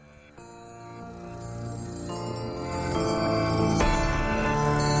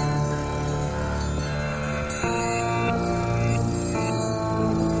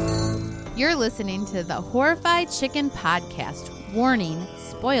You're listening to the Horrified Chicken Podcast. Warning,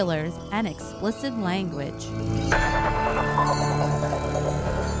 spoilers, and explicit language.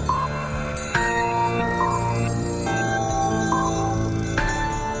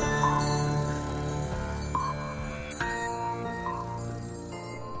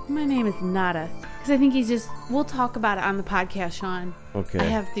 My name is Nada. Because I think we'll talk about it on the podcast, Sean. Okay. I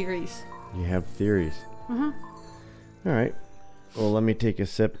have theories. You have theories. Uh-huh. All right. Well, let me take a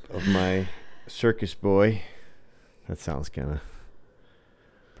sip of my Circus Boy. That sounds kind of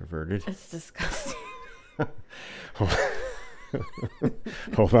perverted. It's disgusting. Hold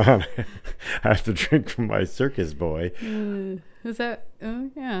on. I have to drink from my Circus Boy. Is that... Oh,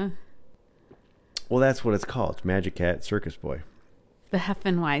 yeah. Well, that's what it's called. It's Magic Cat Circus Boy. The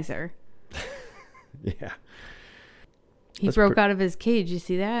Heffenweiser. Yeah. He broke out of his cage. You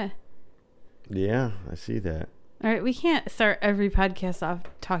see that? Yeah, I see that. All right. We can't start every podcast off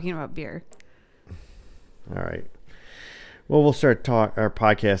talking about beer. All right. Well, we'll start our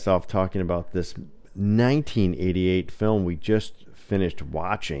podcast off talking about this 1988 film we just finished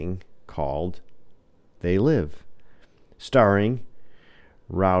watching called They Live, starring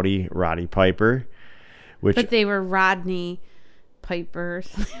Roddy Piper. But they were Rodney Piper.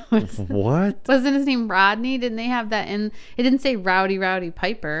 What? Wasn't his name Rodney? Didn't they have that in? It didn't say Rowdy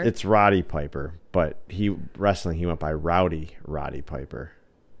Piper. It's Roddy Piper, but he went by Roddy Piper.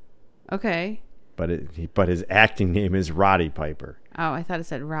 Okay. But his acting name is Roddy Piper. Oh, I thought it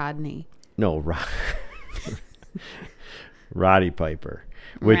said Rodney. No, Roddy Piper.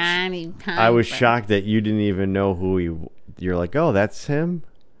 Which Roddy Piper. I was shocked that you didn't even know who you're like, oh, that's him?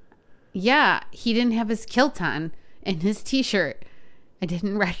 Yeah, he didn't have his kilt on and his t-shirt. I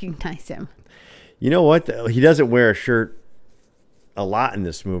didn't recognize him. You know what? He doesn't wear a shirt a lot in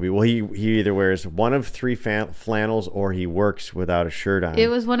this movie. Well, he either wears one of three flannels or he works without a shirt on. It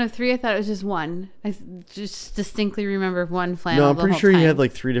was one of three. I thought it was just one. I just distinctly remember one flannel. No, I'm pretty sure time. he had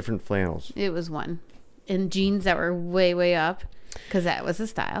like three different flannels. It was one. And jeans that were way, way up because that was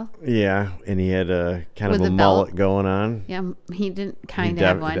his style. Yeah, and he had a kind With of a mullet going on. Yeah, he didn't kind of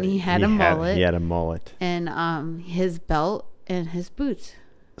have one. He had a mullet. He had a mullet. And his belt and his boots.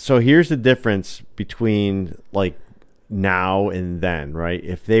 So here's the difference between like now and then, right?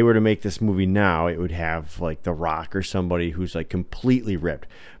 If they were to make this movie now, it would have like The Rock or somebody who's like completely ripped.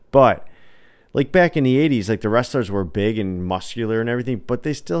 But like back in the 80s, like the wrestlers were big and muscular and everything, but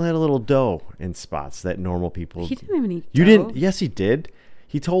they still had a little dough in spots that normal people. He didn't have any dough. You didn't? Yes, he did.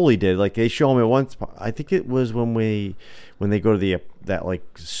 He totally did. Like they show him at one spot. I think it was when they go to that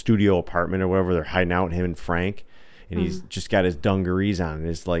like studio apartment or whatever, they're hiding out, him and Frank, and he's just got his dungarees on.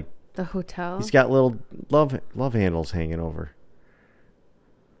 It's like the hotel. He's got little love handles hanging over.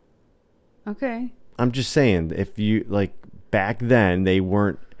 Okay. I'm just saying, if you like back then, they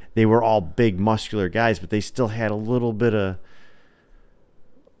were all big muscular guys, but they still had a little bit of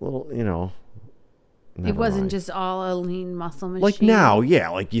you know. It wasn't just all a lean muscle machine. Like now, yeah,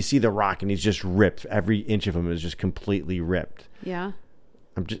 like you see The Rock and he's just ripped. Every inch of him is just completely ripped. Yeah.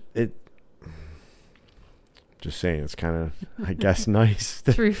 Just saying, it's kind of, I guess, nice.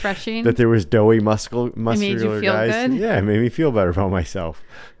 It's refreshing. That there was doughy muscular made you feel guys. good? Yeah, it made me feel better about myself.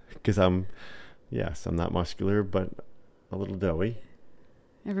 Because I'm not muscular, but a little doughy.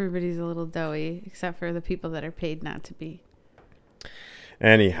 Everybody's a little doughy, except for the people that are paid not to be.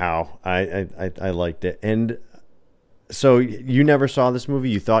 Anyhow, I liked it. And so you never saw this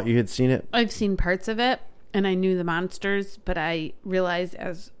movie? You thought you had seen it? I've seen parts of it, and I knew the monsters, but I realized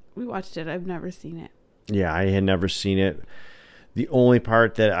as we watched it, I've never seen it. Yeah, I had never seen it. The only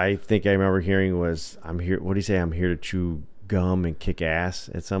part that I think I remember hearing was, I'm here. What do you say? I'm here to chew gum and kick ass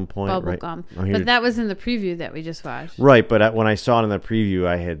at some point. Bubble right? gum. But that was in the preview that we just watched. Right, but when I saw it in the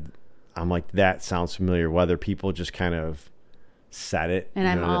preview, I'm like, that sounds familiar. Whether people just kind of said it. And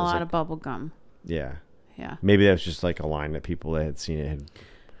I'm all out of bubble gum. Yeah. Yeah. Maybe that's just like a line that people that had seen it had.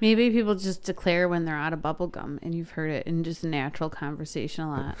 Maybe people just declare when they're out of bubble gum, and you've heard it in just natural conversation a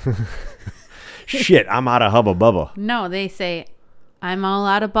lot. Shit, I'm out of Hubba Bubba. No, they say, I'm all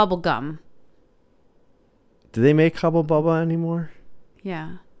out of bubble gum. Do they make Hubba Bubba anymore?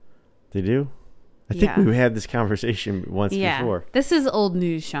 Yeah. They do? I think we had this conversation once before. This is old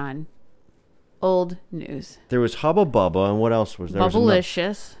news, Sean. Old news. There was Hubba Bubba, and what else was there?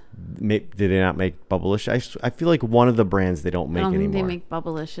 Bubblicious. Did they not make Bubblicious? I feel like one of the brands they don't make anymore. I don't think they make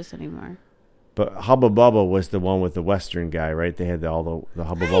Bubblicious anymore. But Hubba Bubba was the one with the Western guy, right? They had all the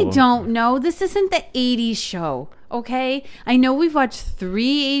Hubba Bubba. I don't know. This isn't the 80s show, okay? I know we've watched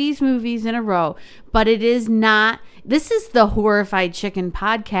 3 80s movies in a row, but it is not. This is the Horrified Chicken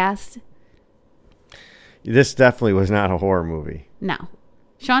Podcast. This definitely was not a horror movie. No.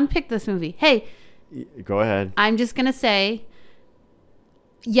 Sean picked this movie. Hey, Go ahead. I'm just going to say,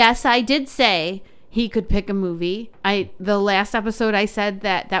 yes, I did say he could pick a movie. The last episode I said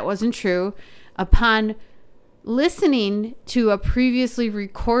that wasn't true. Upon listening to a previously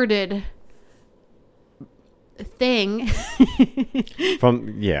recorded thing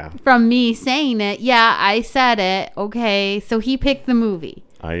from me saying it, yeah, I said it. Okay, so he picked the movie.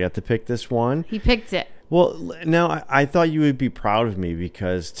 I got to pick this one. He picked it. Well, now I thought you would be proud of me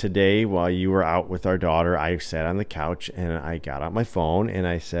because today, while you were out with our daughter, I sat on the couch and I got out my phone and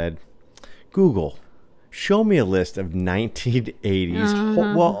I said, Google, show me a list of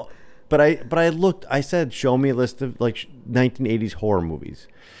 1980s. Well, but I looked. I said, show me a list of like 1980s horror movies,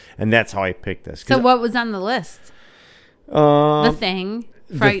 and that's how I picked this. So what was on the list? The Thing,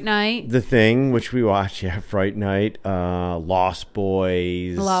 Fright Night. The Thing, which we watched, yeah, Fright Night, Lost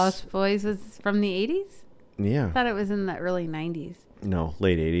Boys. Lost Boys was from the 80s? Yeah. I thought it was in the early 90s. No,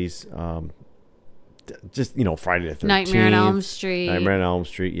 late 80s. Just, Friday the 13th. Nightmare on Elm Street. Nightmare on Elm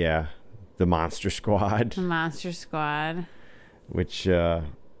Street, yeah. The Monster Squad. The Monster Squad. Which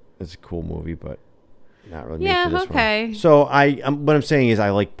is a cool movie, but not really made for this okay. one. So what I'm saying is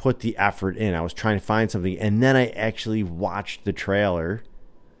I put the effort in. I was trying to find something, and then I actually watched the trailer.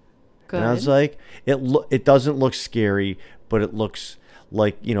 Good. And I was like, it doesn't look scary, but it looks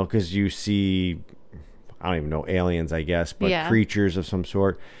like, because you see, I don't even know, aliens, I guess, but creatures of some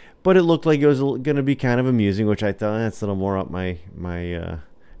sort. But it looked like it was going to be kind of amusing, which I thought that's a little more up my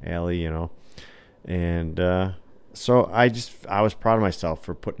alley, And so I was proud of myself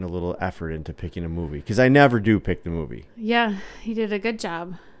for putting a little effort into picking a movie, because I never do pick the movie. Yeah, he did a good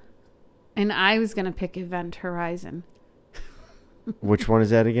job. And I was going to pick Event Horizon. Which one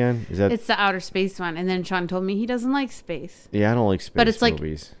is that again? It's the outer space one. And then Sean told me he doesn't like space. Yeah, I don't like space but it's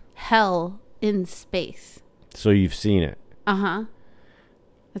movies. Like hell in space. So you've seen it. Uh-huh.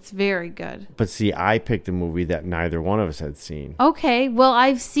 That's very good. But see, I picked a movie that neither one of us had seen. Okay, well,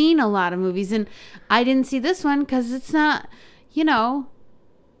 I've seen a lot of movies, and I didn't see this one because it's not, It's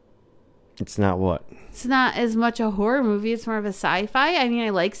not what? It's not as much a horror movie. It's more of a sci-fi. I mean, I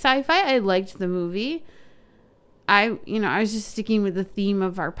like sci-fi. I liked the movie. I was just sticking with the theme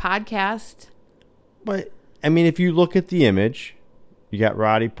of our podcast. But, I mean, if you look at the image, you got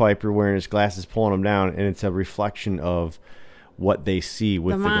Roddy Piper wearing his glasses, pulling them down, and it's a reflection of what they see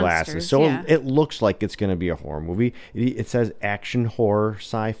with the glasses. So it looks like it's going to be a horror movie. It says action, horror,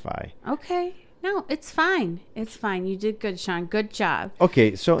 sci-fi. Okay. No, it's fine. It's fine. You did good, Sean. Good job.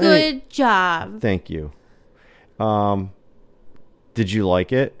 Okay, so... Good job. Thank you. Did you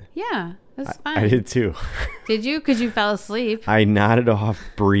like it? Yeah. That's fine. I did too. Did you? Because you fell asleep. I nodded off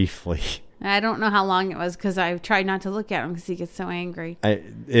briefly. I don't know how long it was because I tried not to look at him because he gets so angry.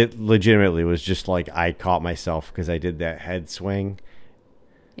 It legitimately was just like I caught myself because I did that head swing.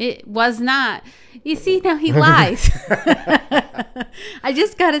 It was not. You see, now he lies. I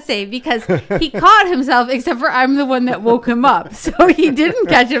just got to say, because he caught himself, except for I'm the one that woke him up. So he didn't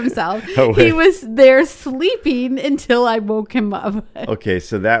catch himself. Oh, he was there sleeping until I woke him up. Okay,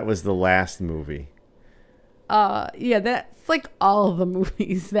 so that was the last movie. Yeah, that's like all of the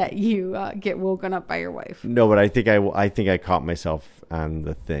movies that you get woken up by your wife. No, but I think I caught myself on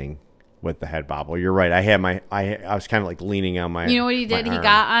the thing with the head bobble. You're right. I was kind of like leaning on my. You know what he did? He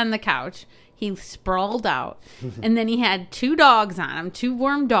got on the couch. He sprawled out, and then he had 2 dogs on him, 2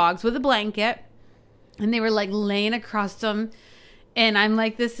 warm dogs with a blanket, and they were like laying across him. And I'm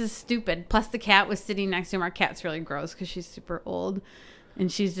like, this is stupid. Plus, the cat was sitting next to him. Our cat's really gross because she's super old,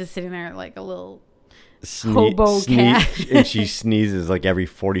 and she's just sitting there like a little hobo cat. And she sneezes like every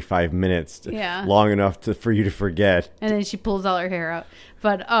 45 minutes, long enough for you to forget. And then she pulls all her hair out.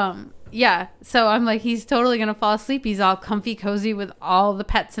 But yeah, so I'm like, he's totally gonna fall asleep. He's all comfy cozy with all the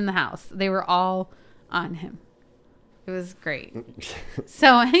pets in the house. They were all on him. It was great.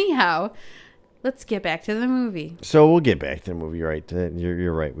 So anyhow, let's get back to the movie. So we'll get back to the movie, right?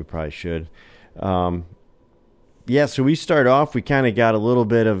 You're right. We probably should. Yeah, so we start off, we kind of got a little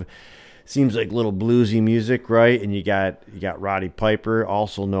bit of, seems like little bluesy music, right? And you got Roddy Piper,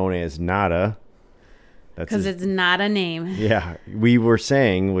 also known as Nada. Because it's not a name. Yeah. We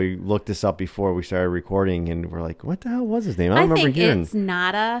looked this up before we started recording, and we're like, what the hell was his name? I don't remember hearing. It's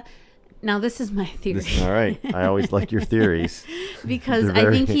Nada. Now, this is my theory. All right. I always like your theories. Because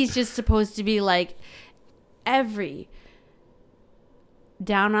I think he's just supposed to be like every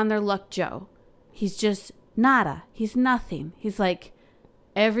down on their luck Joe. He's just nada. He's nothing. He's like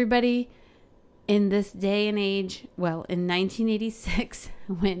everybody in this day and age. Well, in 1986,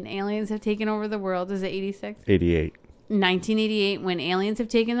 when aliens have taken over the world. Is it 86? 88. 1988, when aliens have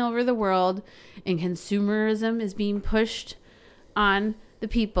taken over the world and consumerism is being pushed on the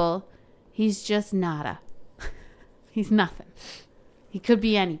people, he's just nada. He's nothing. He could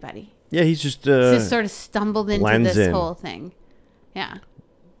be anybody. Yeah, he's just Sort of stumbled into blends this in. whole thing. Yeah.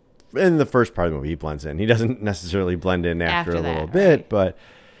 In the first part of the movie, he blends in. He doesn't necessarily blend in after a little that, bit, but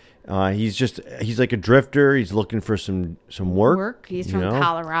he's like a drifter. He's looking for some work. He's you from know?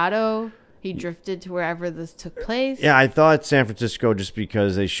 Colorado. He drifted to wherever this took place. Yeah, I thought San Francisco just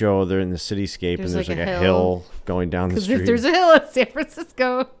because they show they're in the cityscape and there's like a hill going down the Because street. if there's a hill in San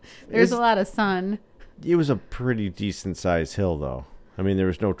Francisco, there's It's- a lot of sun. It was a pretty decent sized hill, though. I mean, there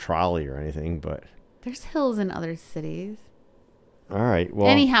was no trolley or anything, but There's hills in other cities. all right. Well,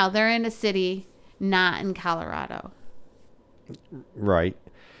 Anyhow, they're in a city not in Colorado. right.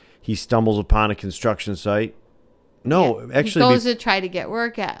 He stumbles upon a construction site. No, Yeah. actually, he goes to try to get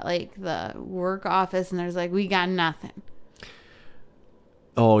work at like the work office, and there's like, we got nothing.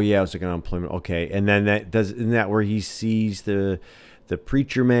 oh yeah, it was like an unemployment. Okay, and then isn't that where he sees the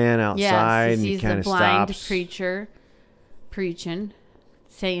preacher man outside Yes, and he he sees kind the of blind stops. preacher preaching,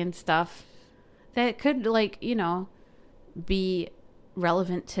 saying stuff that could, like, be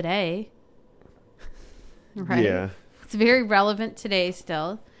relevant today. Right? Yeah. It's very relevant today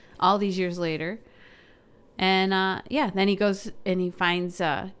still, all these years later. And then he goes and he finds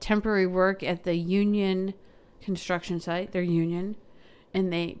temporary work at the union construction site, their union.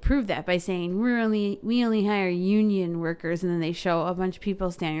 And they prove that by saying we only hire union workers, and then they show a bunch of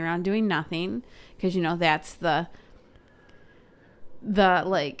people standing around doing nothing because that's the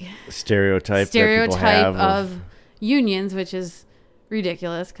like Stereotype that people have of unions, which is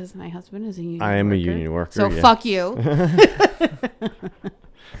ridiculous because my husband is a union I am worker. a union worker. So yeah. fuck you.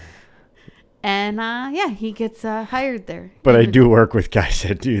 And he gets hired there. But I do work with guys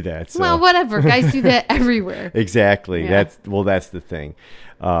that do that. So. Well, whatever. Guys do that everywhere. Exactly. Yeah. That's the thing.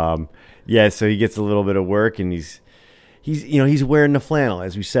 So he gets a little bit of work, and he's wearing the flannel,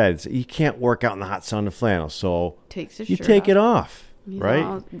 as we said. So you can't work out in the hot sun in flannel, so Takes his you shirt take off. it off, He's right?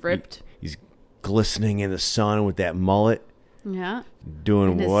 all ripped. He's glistening in the sun with that mullet, Yeah.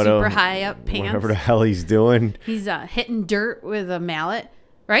 doing And his what super high up whatever pants. the hell he's doing. He's hitting dirt with a mallet,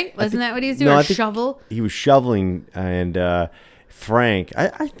 right? Wasn't that what he was no, doing? I Or think- shovel? He was shoveling, and Frank.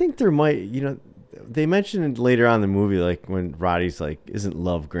 I think there might, they mentioned it later on in the movie, like when Roddy's like, "Isn't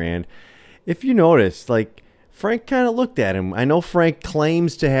love grand?" If you notice, like Frank kind of looked at him. I know Frank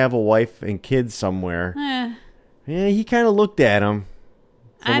claims to have a wife and kids somewhere. Yeah, he kind of looked at him.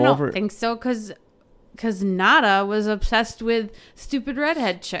 I don't think so, because Nada was obsessed with stupid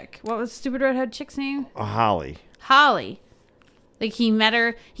redhead chick. What was stupid redhead chick's name? Holly. Holly. Like, he met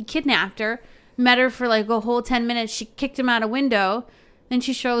her, he kidnapped her, met her for like a whole 10 minutes. She kicked him out a window. Then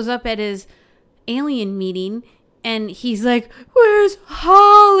she shows up at his alien meeting, and he's like, "Where's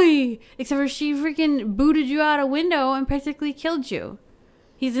Holly?" Except for she freaking booted you out a window and practically killed you.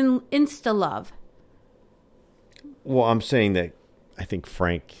 He's in insta love. Well, I'm saying that I think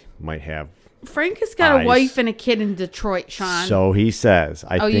Frank might have. Frank has got Eyes. a wife and a kid in Detroit, Sean. So he says.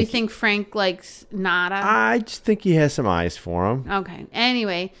 You think Frank likes Nada? I just think he has some eyes for him. Okay.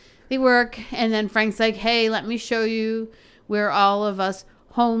 Anyway, they work, and then Frank's like, "Hey, let me show you where all of us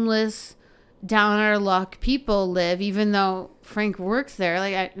homeless, down our luck people live," even though Frank works there.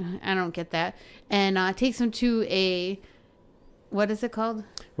 Like, I don't get that. And takes him to a, what is it called?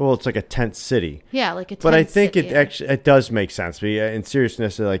 Well, it's like a tent city. Yeah, like a tent But I think city. it does make sense. But in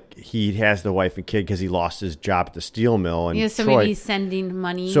seriousness, like he has the wife and kid because he lost his job at the steel mill in So Detroit. he's sending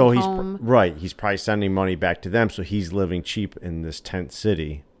money So home. he's probably sending money back to them. So he's living cheap in this tent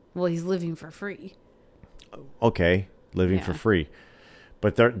city. Well, he's living for free. Okay, living for Yeah. free.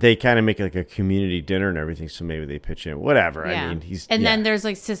 But they kind of make like a community dinner and everything. So maybe they pitch in. Whatever. Yeah. I mean, he's then there's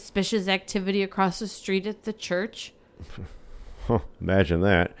like suspicious activity across the street at the church. imagine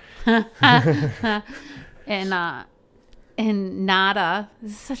that. And Nada,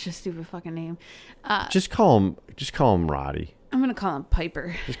 this is such a stupid fucking name. Just call him Roddy. I'm gonna call him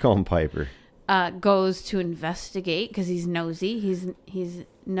Piper. Just call him Piper. Goes to investigate because he's nosy. He's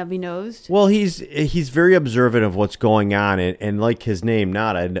nubby nosed. Well, he's very observant of what's going on, and like his name,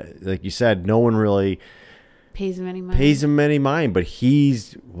 Nada, like you said, no one really Pays him any money. pays him any mind, but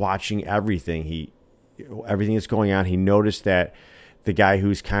he's watching everything. Everything that's going on. He noticed that the guy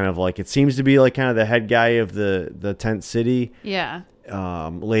who's kind of like, it seems to be like kind of the head guy of the tent city. Yeah,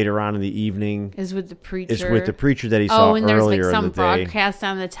 Later on in the evening, is with the preacher. is with the preacher that he saw and there's like earlier some in the day. broadcast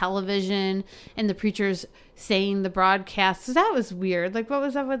on the television, and the preacher's saying the broadcast. So that was weird. Like, what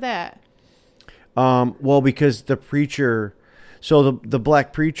was up with that? Well, because the preacher, so the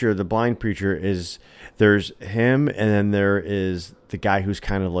black preacher, the blind preacher there's him, and then there is the guy who's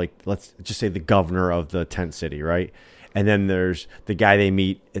kind of like, let's just say the governor of the tent city, right? And then there's the guy they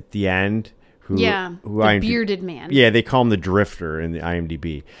meet at the end. The bearded man. Yeah, they call him the Drifter in the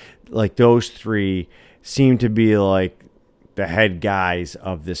IMDb. Like, those three seem to be like the head guys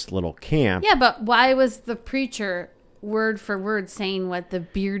of this little camp. Yeah, but why was the preacher word for word saying what the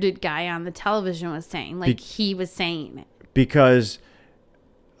bearded guy on the television was saying? Like, he was saying it. Because,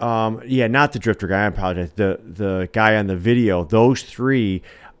 not the Drifter guy, I apologize. The guy on the video, those three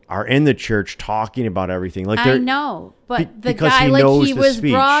are in the church talking about everything. Like, I know, but the because guy, he like, knows he the was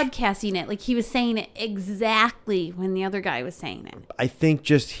speech. broadcasting it. Like, he was saying it exactly when the other guy was saying it. I think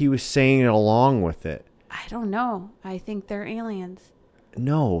just he was saying it along with it. I don't know. I think they're aliens.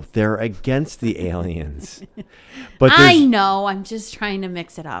 No, they're against the aliens. But I know. I'm just trying to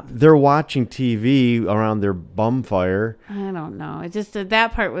mix it up. they're watching TV around their bum fire. I don't know. It just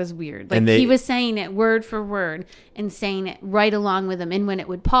that part was weird. Like, And he was saying it word for word and saying it right along with him. And when it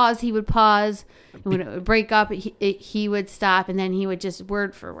would pause, he would pause. And when it would break up, he would stop. And then he would just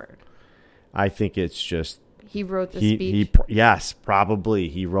word for word. I think it's just He wrote the speech. Yes, probably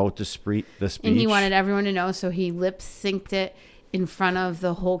he wrote the speech. And he wanted everyone to know, so he lip synced it in front of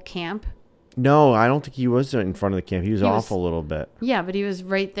the whole camp. No, I don't think he was in front of the camp. He was off a little bit. Yeah, but he was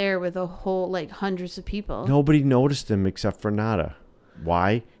right there with a whole, like, hundreds of people. Nobody noticed him except for Nada.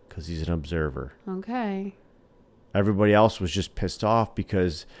 Why? Because he's an observer. Okay. Everybody else was just pissed off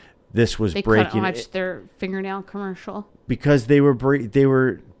because this was They breaking. couldn't watch their fingernail commercial. Because they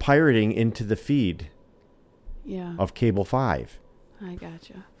were pirating into the feed Yeah. of Cable 5, I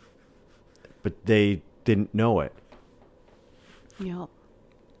gotcha. but they didn't know it. Yep.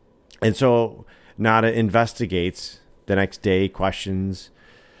 And so Nada investigates the next day, questions.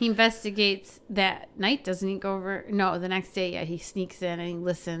 He investigates that night, doesn't he? Go over? No, the next day, yeah, he sneaks in and he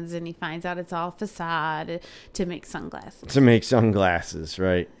listens and he finds out it's all facade to make sunglasses. To make sunglasses,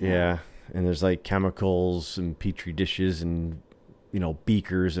 right? Yeah. And there's like chemicals and petri dishes and,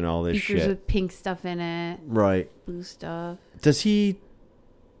 beakers and all this Beakers shit. with pink stuff in it, Right. blue stuff. Does he?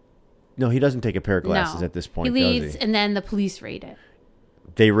 No, he doesn't take a pair of glasses No. at this point, He leaves, does he? and then the police raid it.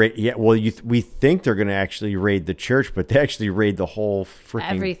 They raid. Yeah. Well, we think they're going to actually raid the church, but they actually raid the whole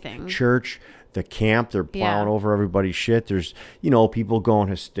freaking Everything. church, the camp. They're plowing Yeah. over everybody's shit. There's people going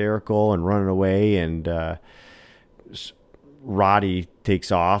hysterical and running away, and Roddy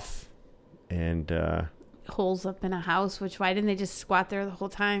takes off, and Holes up in a house, why didn't they just squat there the whole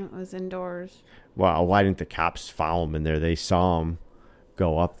time? It was indoors. wow, why didn't the cops follow him in there? They saw him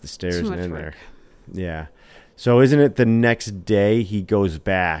go up the stairs Too and much in work. there. Yeah. So isn't it the next day he goes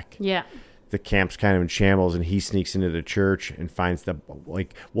back? Yeah. The camp's kind of in shambles, and he sneaks into the church and finds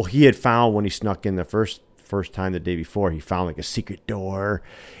he had found when he snuck in the first time the day before, he found like a secret door,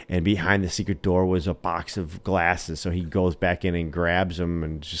 and behind the secret door was a box of glasses. So he goes back in and grabs them,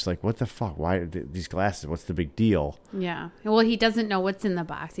 and just like, what the fuck? Why these glasses? What's the big deal? Yeah. Well, he doesn't know what's in the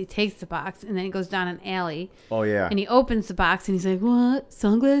box. He takes the box and then he goes down an alley. Oh yeah. And he opens the box and he's like, what?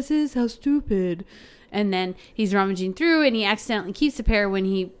 Sunglasses? How stupid. And then he's rummaging through and he accidentally keeps a pair when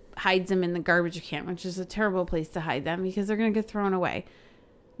he hides them in the garbage can, which is a terrible place to hide them because they're going to get thrown away,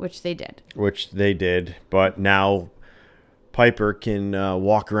 which they did. But now Piper can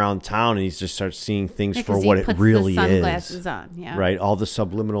walk around town and he just starts seeing things Yeah, for 'cause he what it puts really the is. sunglasses on, yeah. Right? All the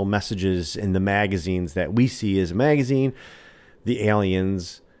subliminal messages in the magazines that we see as a magazine, the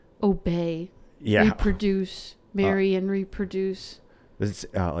aliens. Obey. Yeah. Reproduce. Marry and reproduce. It's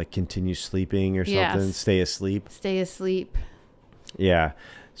like continue sleeping or something. Yes. Stay asleep. Stay asleep. Yeah.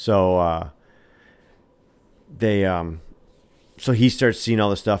 So so he starts seeing all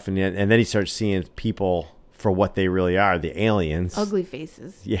this stuff, and then he starts seeing people for what they really are, the aliens. Ugly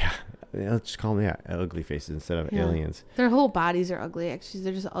faces. Yeah. Let's just call them ugly faces instead of Yeah. aliens. Their whole bodies are ugly, actually.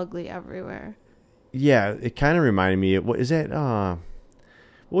 They're just ugly everywhere. Yeah, it kind of reminded me of, what was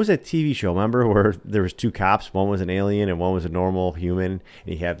that TV show, remember, where there was two cops, one was an alien and one was a normal human,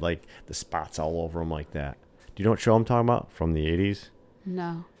 and he had like the spots all over him like that. Do you know what show I'm talking about from the 80s?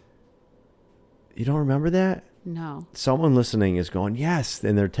 No. You don't remember that? No. Someone listening is going, yes,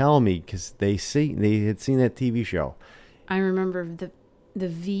 and they're telling me because they had seen that TV show. I remember the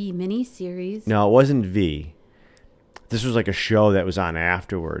V miniseries. No, it wasn't V. This was like a show that was on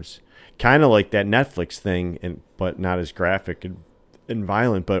afterwards, kind of like that Netflix thing, but not as graphic and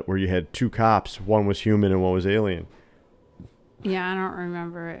violent, but where you had two cops, one was human and one was alien. Yeah, I don't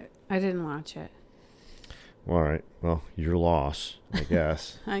remember it. I didn't watch it. All right, well, your loss, I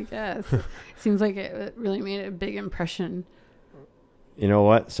guess. I guess. Seems like it really made a big impression. You know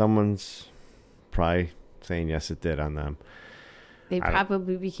what? Someone's probably saying yes, it did on them. They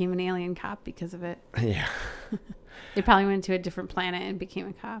probably became an alien cop because of it. Yeah. They probably went to a different planet and became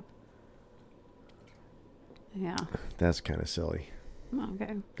a cop. Yeah. That's kind of silly.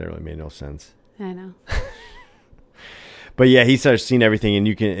 Okay. That really made no sense. I know. But yeah, he starts seeing everything, and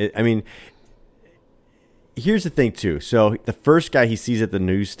you can. I mean, here's the thing too. So the first guy he sees at the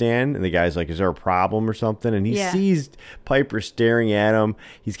newsstand, and the guy's like, "Is there a problem or something?" And he sees Piper staring at him.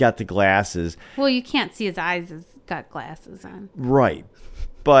 He's got the glasses. Well, you can't see his eyes. He's got glasses on. Right,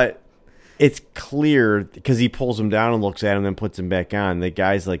 but it's clear because he pulls him down and looks at him, then puts him back on. The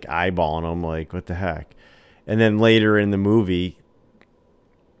guy's like eyeballing him, like, "What the heck?" And then later in the movie,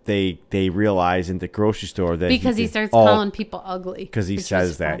 they realize in the grocery store that because he starts calling people ugly. Because he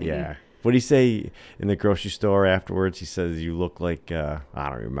says that, funny. yeah. What did he say in the grocery store afterwards? He says, "You look like," I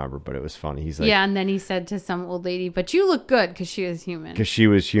don't remember, but it was funny. He's like, yeah, and then he said to some old lady, "But you look good," because she was human. Because she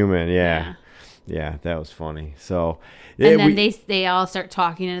was human, yeah. Yeah, that was funny. So, and then they all start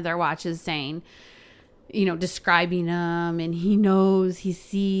talking into their watches, saying, describing him, and he knows, he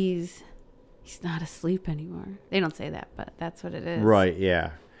sees, he's not asleep anymore. They don't say that, but that's what it is. Right,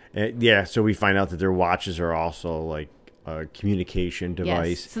 yeah. Yeah, so we find out that their watches are also like a communication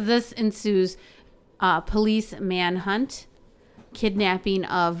device. Yes. So this ensues police manhunt, kidnapping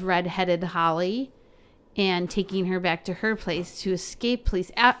of red-headed Holly, and taking her back to her place to escape police.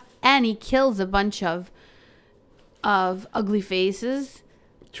 And he kills a bunch of ugly faces.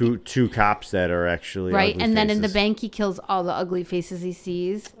 Two cops that are actually right, ugly and then faces. in the bank he kills all the ugly faces he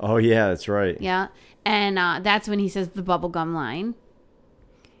sees. Oh yeah, that's right. Yeah, and that's when he says the bubblegum line.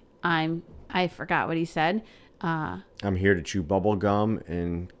 I forgot what he said. I'm here to chew bubble gum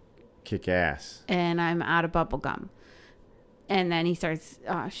and kick ass. And I'm out of bubble gum. And then he starts.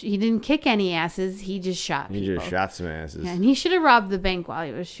 He didn't kick any asses. He just shot people. He just shot some asses. Yeah, and he should have robbed the bank while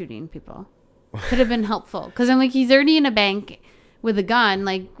he was shooting people. Could have been helpful. Because I'm like, he's already in a bank with a gun.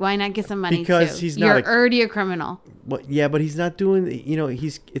 Like, why not get some money because too? He's not. You're already a criminal. Well, yeah, but he's not doing.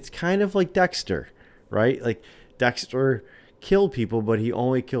 It's kind of like Dexter, right? Like Dexter killed people, but he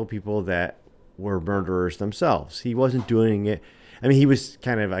only killed people that were murderers themselves. He wasn't doing it. I mean, he was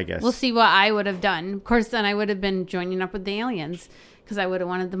kind of, I guess. We'll see what I would have done. Of course, then I would have been joining up with the aliens because I would have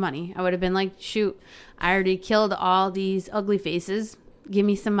wanted the money. I would have been like, shoot, I already killed all these ugly faces. Give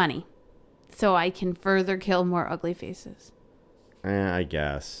me some money so I can further kill more ugly faces. I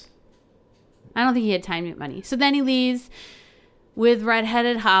guess. I don't think he had time to get money. So then he leaves with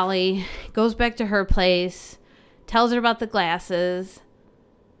redheaded Holly, goes back to her place, tells her about the glasses.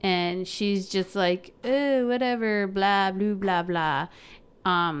 And she's just like, oh, whatever, blah, blah, blah, blah.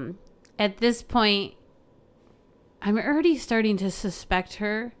 At this point, I'm already starting to suspect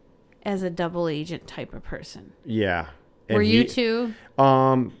her as a double agent type of person. Yeah. And Were you too?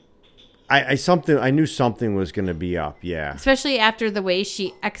 I knew something was going to be up, yeah. Especially after the way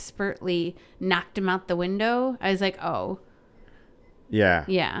she expertly knocked him out the window. I was like, oh. Yeah.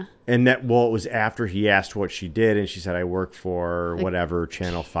 Yeah. And it was after he asked what she did, and she said, I work for whatever,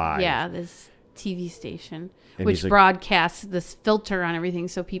 Channel 5. Yeah, this TV station, and which broadcasts this filter on everything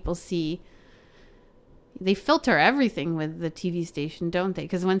so people see. They filter everything with the TV station, don't they?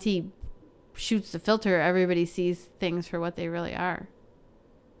 Because once he shoots the filter, everybody sees things for what they really are.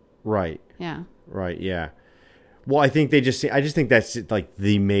 Right. Yeah. Right, yeah. Well, I think I just think that's like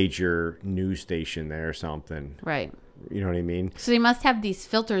the major news station there or something. Right. You know what I mean? So they must have these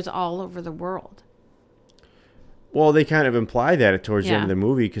filters all over the world. Well, they kind of imply that towards the end of the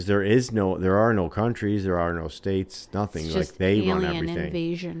movie because there are no countries, there are no states, nothing. It's like just they alien run everything.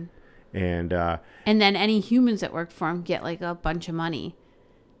 invasion. And then any humans that work for them get like a bunch of money,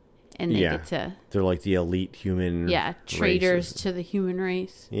 and they get to. They're like the elite human. Yeah, traitors to the human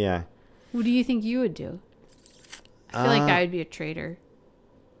race. Yeah. What do you think you would do? I feel like I would be a traitor.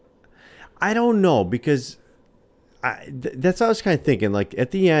 I don't know because. That's what I was kind of thinking. Like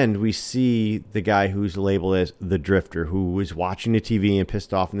at the end, we see the guy who's labeled as the Drifter, who was watching the TV and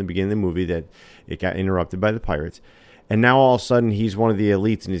pissed off in the beginning of the movie that it got interrupted by the pirates, and now all of a sudden he's one of the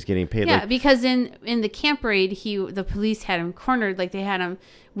elites and he's getting paid. Yeah, because in the camp raid, the police had him cornered. Like they had him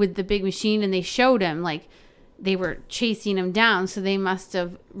with the big machine, and they showed him like they were chasing him down. So they must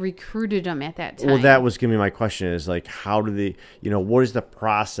have recruited him at that time. Well, that was going to be my question: is like, how do they? What is the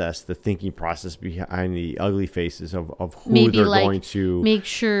process, the thinking process behind the ugly faces of who maybe they're like going to make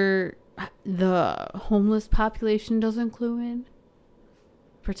sure the homeless population doesn't clue in?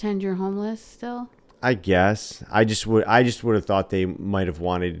 Pretend you're homeless still? I guess I just would have thought they might have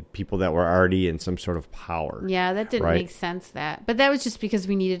wanted people that were already in some sort of power. Yeah, that didn't make sense. But that was just because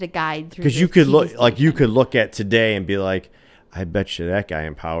we needed a guide through. Because you could look at today and be like, I bet you that guy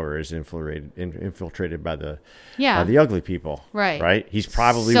in power is infiltrated by the ugly people. Right. He's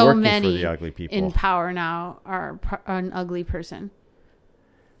probably working for the ugly people. In power now are an ugly person.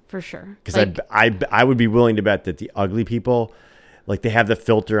 for sure. Because I would be willing to bet that the ugly people, like they have the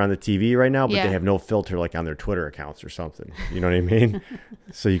filter on the TV right now, but Yeah. they have no filter like on their Twitter accounts or something. You know what I mean?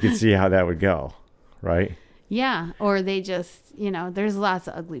 So you can see how that would go, right? Yeah, or they just, there's lots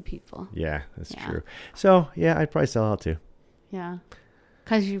of ugly people. Yeah, that's Yeah. true. So yeah, I'd probably sell out too. Yeah,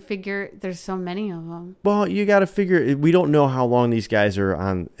 because you figure there's so many of them. Well, you got to figure. We don't know how long these guys are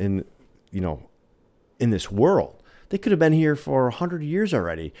in this world. They could have been here for 100 years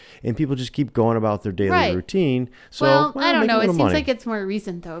already, and people just keep going about their daily Right. routine. So, Well, I don't make a know. It little seems money. like it's more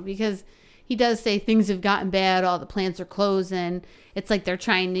recent though, because he does say things have gotten bad. All the plants are closing. It's like they're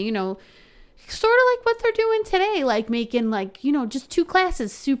trying to, sort of like what they're doing today, like making just two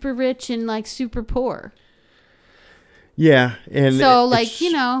classes, super rich and like super poor. Yeah, and So,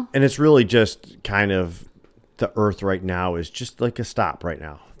 and it's really just kind of the Earth right now is just like a stop right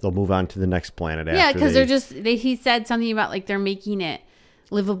now. They'll move on to the next planet. Yeah, because he said something about like they're making it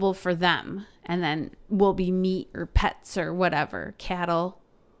livable for them, and then will be meat or pets or whatever, cattle,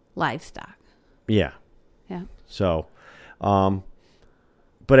 livestock. Yeah. Yeah. So,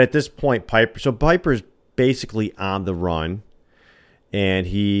 but at this point, Piper's basically on the run, and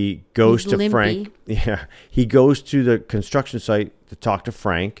he goes He's to limpy. Frank. Yeah, he goes to the construction site to talk to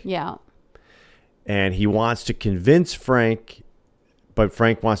Frank, Yeah. and he wants to convince Frank, but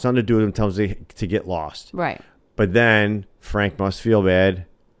Frank wants nothing to do with him. Tells him to get lost. Right. But then Frank must feel bad,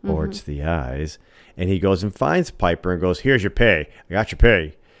 or Mm-hmm. it's the eyes, and he goes and finds Piper and goes, "Here's your pay. I got your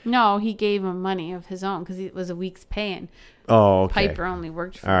pay." No, he gave him money of his own because it was a week's pay, and Oh, okay. Piper only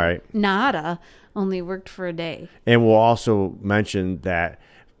worked for All right. Nada only worked for a day. And we'll also mention that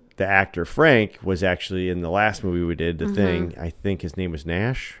the actor Frank was actually in the last movie we did, The Thing. I think his name was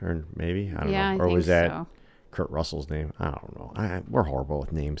Nash, or maybe I don't Yeah, know, I or was think that so. Kurt Russell's name? I don't know. We're horrible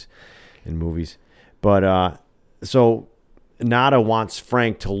with names in movies, but so Nada wants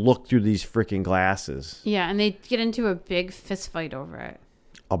Frank to look through these freaking glasses. Yeah, and they get into a big fist fight over it.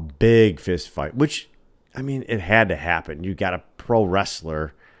 A big fist fight, which I mean, it had to happen. You got a pro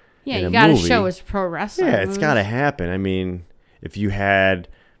wrestler. Yeah, in you a got to movie. show it's pro wrestling. Yeah, it's got to happen. I mean, if you had,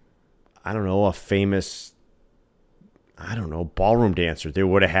 I don't know, a famous, ballroom dancer, there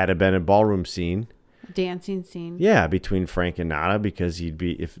would have had to been a ballroom scene. dancing scene. Yeah, between Frank and Nada, because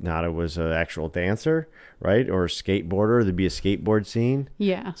if Nada was an actual dancer, right, or a skateboarder, there'd be a skateboard scene.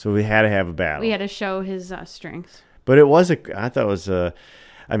 Yeah. So we had to have a battle. We had to show his strengths. But I thought it was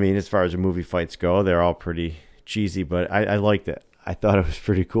I mean, as far as the movie fights go, they're all pretty cheesy, but I liked it. I thought it was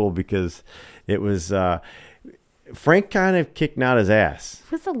pretty cool because it was Frank kind of kicked Nada's ass.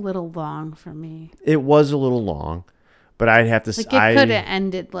 It was a little long for me. It was a little long, but I'd have to say Like it could have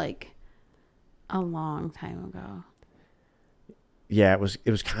ended like a long time ago. Yeah, it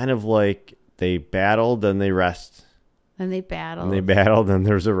was kind of like they battled, then they rest. Then they battled. And they battled, then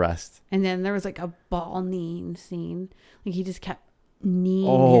there's a rest. And then there was like a ball kneeing scene. Like he just kept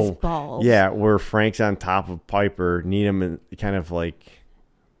kneeing his balls. Yeah, where Frank's on top of Piper, kneeing him and kind of like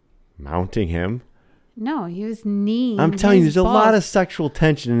mounting him. No, he was kneeing. I'm telling you, his there's a lot balls. of sexual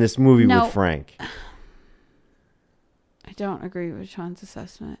tension in this movie No. with Frank. I don't agree with Sean's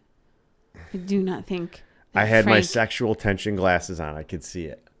assessment. I do not think. I had my Frank- sexual tension glasses on. I could see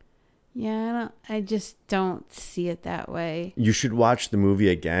it. Yeah, I just don't see it that way. You should watch the movie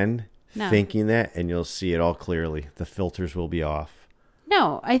again, No. thinking that, and you'll see it all clearly. The filters will be off.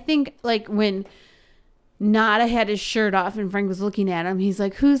 No, I think like when Nada had his shirt off and Frank was looking at him, he's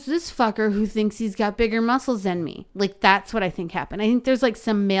like, "Who's this fucker who thinks he's got bigger muscles than me?" Like that's what I think happened. I think there's like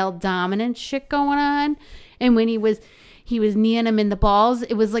some male dominance shit going on. And when he was kneeing him in the balls,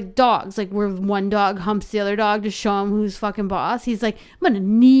 it was like dogs, like where one dog humps the other dog to show him who's fucking boss. He's like, "I'm gonna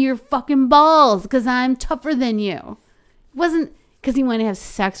knee your fucking balls because I'm tougher than you." It wasn't because he wanted to have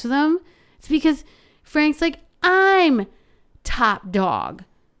sex with him. It's because Frank's like, "I'm top dog.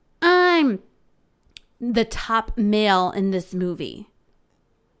 I'm the top male in this movie."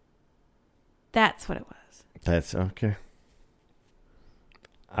 That's what it was. That's okay.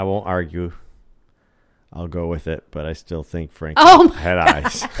 I won't argue. I'll go with it, but I still think Frank had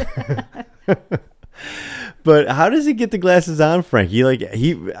eyes. But how does he get the glasses on, Frank?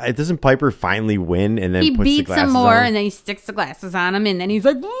 Doesn't Piper finally win and then He puts the beats glasses him more on? and then he sticks the glasses on him and then he's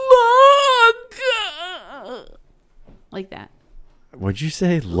like, "Look!" Like that. What'd you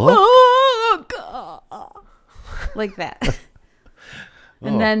say? Look? Look! Like that.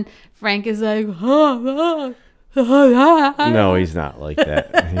 And Oh. then Frank is like, no, he's not like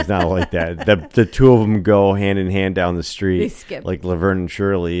that. He's not like that. The two of them go hand in hand down the street, They skip. like Laverne and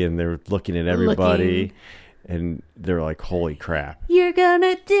Shirley, and they're looking at everybody, and they're like, "Holy crap!" "You're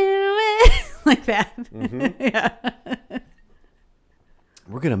gonna do it." Like that. Mm-hmm. Yeah.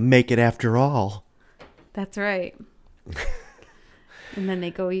 We're going to make it after all. That's right. And then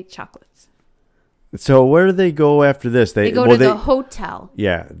they go eat chocolates. So where do they go after this? They go to the hotel.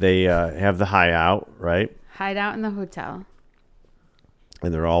 Yeah, they have the hideout, right? Hide out in the hotel.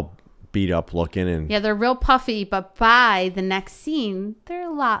 And they're all beat up looking. And yeah, they're real puffy, but by the next scene, they're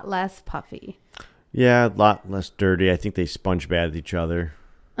a lot less puffy. Yeah, a lot less dirty. I think they sponge bathed each other.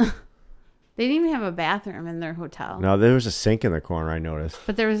 They didn't even have a bathroom in their hotel. No, there was a sink in the corner, I noticed.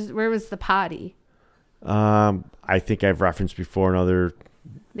 But where was the potty? I think I've referenced before in other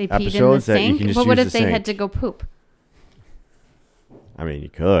They peed episodes in the that you sink? can just But what use if the they sink. had to go poop? I mean, you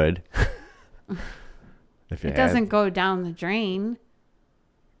could. If you It had. doesn't go down the drain.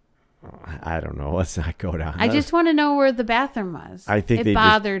 I don't know. Let's not go down. I just want to know where the bathroom was. I think it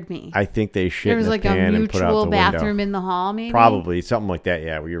bothered me. I think they shit There was in a like a pan and put out mutual the bathroom window. in the hall, maybe? Probably something like that.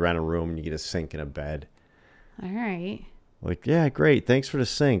 Yeah, where you rent a room and you get a sink and a bed. All right. Like, yeah, great. Thanks for the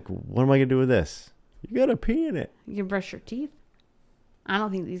sink. What am I gonna do with this? You gotta pee in it. You can brush your teeth. I don't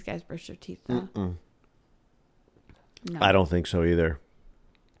think these guys brush their teeth, though. No. I don't think so either.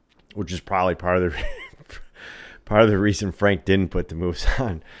 Which is probably part of the reason Frank didn't put the moves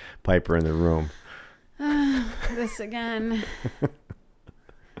on Piper in the room. This again.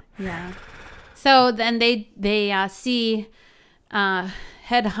 Yeah. So then they see head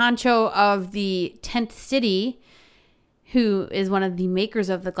honcho of the Tent City, who is one of the makers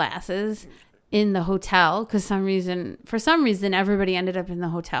of the glasses, in the hotel because for some reason everybody ended up in the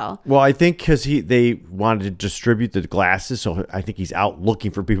hotel. Well, I think because they wanted to distribute the glasses, so I think he's out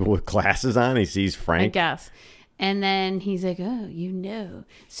looking for people with glasses on. He sees Frank. I guess. And then he's like, oh,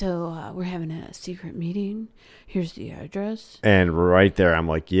 so we're having a secret meeting. Here's the address. And right there, I'm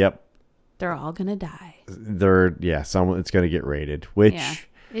like, yep. They're all going to die. It's going to get raided. Which, yeah,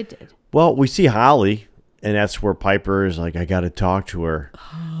 it did. Well, we see Holly, and that's where Piper is like, I got to talk to her.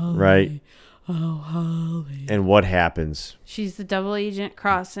 Holly. Right? Oh, Holly. And what happens? She's the double agent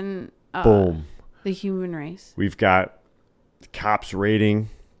crossing boom, the human race. We've got cops raiding.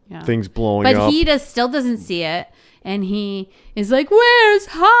 Yeah. Things blowing up. But he still doesn't see it. And he is like, where's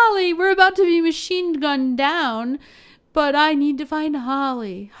Holly? We're about to be machine gunned down. But I need to find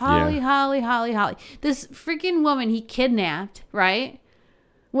Holly. Holly. This freaking woman he kidnapped, right?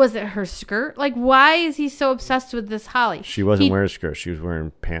 Was it her skirt? Like, why is he so obsessed with this Holly? She wasn't wearing a skirt. She was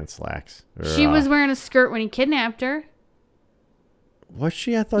wearing pants slacks. She was wearing a skirt when he kidnapped her. Was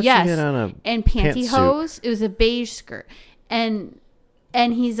she? I thought yes. she had on a and pantyhose. It was a beige skirt. And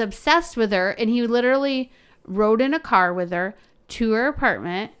he's obsessed with her. And he literally rode in a car with her to her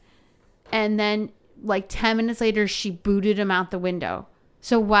apartment. And then, like, 10 minutes later, she booted him out the window.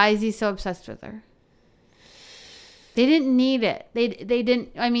 So why is he so obsessed with her? They didn't need it. They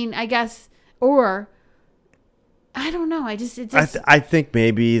didn't. I mean, I guess, or I don't know. I think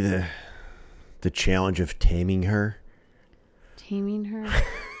maybe the challenge of taming her. Taming her.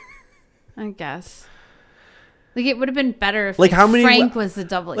 I guess. Like, it would have been better if like Frank was the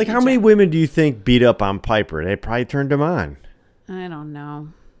double agent. How many women do you think beat up on Piper? They probably turned him on. I don't know.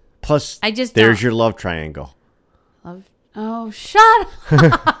 Plus, there's don't. your love triangle. Oh, shut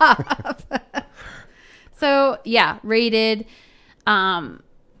up. So, yeah, raided.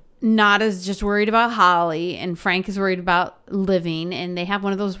 Nada's just worried about Holly, and Frank is worried about living, and they have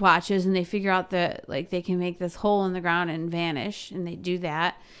one of those watches, and they figure out that, like, they can make this hole in the ground and vanish, and they do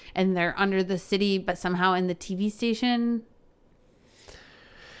that, and they're under the city, but somehow in the TV station,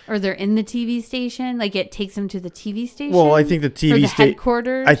 or they're in the TV station, like, it takes them to the TV station. Well, I think the TV station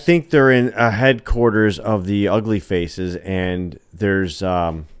headquarters. I think they're in a headquarters of the Ugly Faces, and there's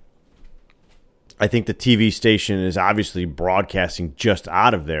I think the TV station is obviously broadcasting just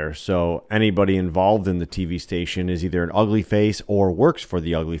out of there. So anybody involved in the TV station is either an ugly face or works for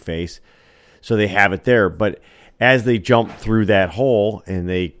the ugly face. So they have it there. But as they jump through that hole and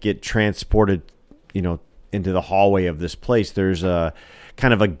they get transported, into the hallway of this place, there's a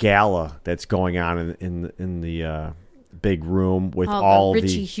kind of a gala that's going on in the big room with all the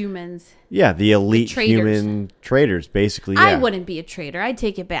Richie humans. Yeah, the elite the traitors. human traders, basically. Yeah. I wouldn't be a traitor. I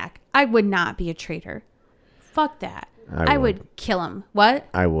take it back. I would not be a traitor. Fuck that. I would kill him. What?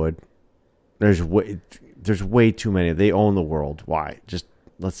 I would. There's way too many. They own the world. Why? Just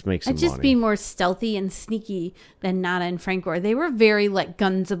let's make some I'd just money. be more stealthy and sneaky than Nada and Frank were. They were very, like,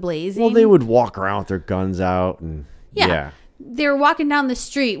 guns a-blazing. Well, they would walk around with their guns out. And yeah. They were walking down the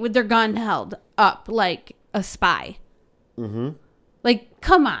street with their gun held up like a spy. Mm-hmm. Like,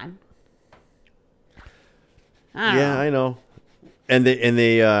 come on. I know. And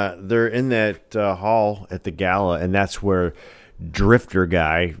they're in that hall at the gala, and that's where Drifter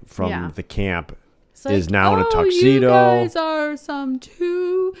guy from the camp like, is now in a "Oh, tuxedo. You guys are some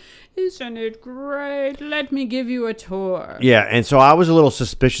too. Isn't it great? Let me give you a tour." Yeah, and so I was a little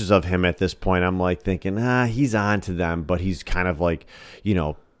suspicious of him at this point. I'm like thinking, he's on to them, but he's kind of like,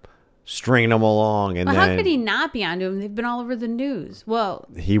 stringing them along. And Well, then how could he not be onto him? They've been all over the news. Well,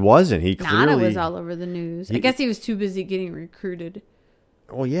 he wasn't. He Nana clearly was all over the news. I guess he was too busy getting recruited.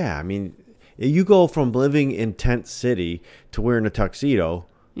 Well, yeah. I mean, you go from living in Tent City to wearing a tuxedo.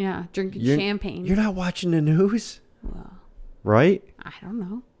 Yeah, drinking champagne. You're not watching the news, Well, right? I don't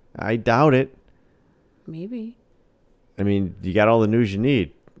know. I doubt it. Maybe. I mean, you got all the news you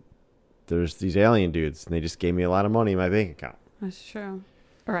need. There's these alien dudes, and they just gave me a lot of money in my bank account. That's true.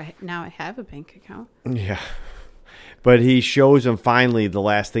 All right, now I have a bank account. Yeah. But he shows him finally the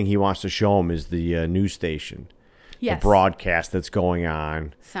last thing he wants to show him is the news station. Yes. The broadcast that's going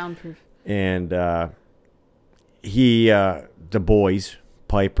on. Soundproof. And the boys,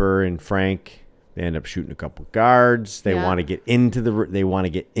 Piper and Frank, they end up shooting a couple guards. They want to get in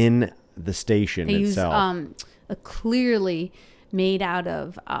the station itself. Use a clearly made out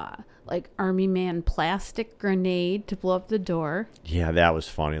of like Army Man plastic grenade to blow up the door. Yeah, that was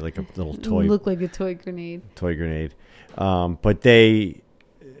funny, like a little toy. Looked like a toy grenade. But they,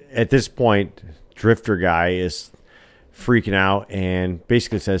 at this point, Drifter guy is freaking out and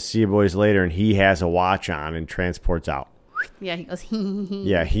basically says, "See you boys later," and he has a watch on and transports out. Yeah, he goes.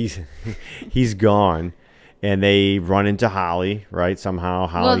 Yeah, he's gone. And they run into Holly, right? Somehow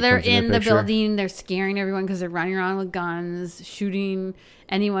Holly Well, they're comes in the picture. building. They're scaring everyone because they're running around with guns, shooting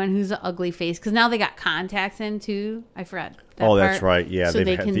anyone who's an ugly face. Because now they got contacts in too. I forgot. Oh, that's part. right. Yeah, so they've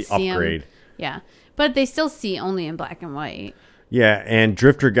they had can the see 'em. upgrade. Yeah, but they still see only in black and white. Yeah, and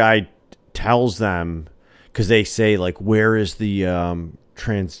Drifter guy tells them, because they say like, "Where is the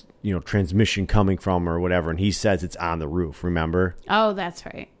transmission coming from or whatever?" And he says it's on the roof. Remember? Oh, that's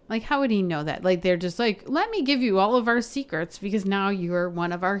right. Like, how would he know that? Like, they're just like, "Let me give you all of our secrets because now you're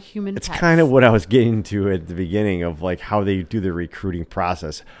one of our human It's pets." kind of what I was getting to at the beginning of like how they do the recruiting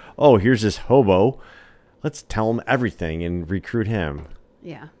process. Oh, here's this hobo. Let's tell him everything and recruit him.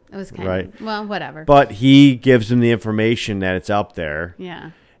 Yeah, it was kind Right. of, well, whatever. But he gives them the information that it's up there.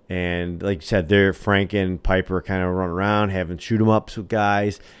 Yeah. And like you said, they're Frank and Piper kind of run around, having shoot 'em ups with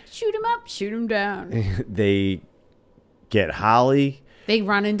guys. Shoot him up, shoot him down. They get Holly. They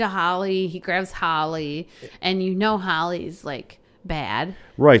run into Holly. He grabs Holly. And you know Holly's, like, bad.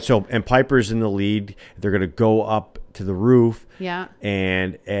 Right. So, and Piper's in the lead. They're going to go up to the roof. Yeah.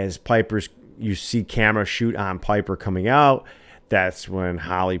 And as you see camera shoot on Piper coming out. That's when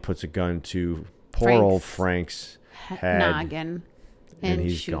Holly puts a gun to poor old Frank's head. Noggin. And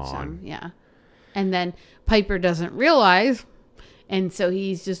he's shoots gone. him. Yeah. And then Piper doesn't realize. And so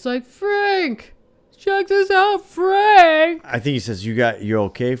he's just like, "Frank, check this out, Frank." I think he says, "You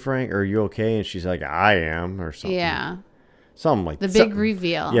okay, Frank? Or are you okay?" And she's like, "I am," or something. Yeah. Something like The that. big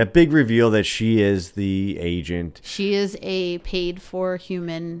reveal. Yeah, big reveal that she is the agent. She is a paid-for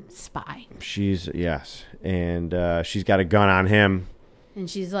human spy. Yes. And she's got a gun on him. And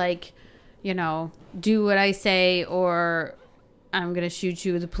she's like, "Do what I say or I'm going to shoot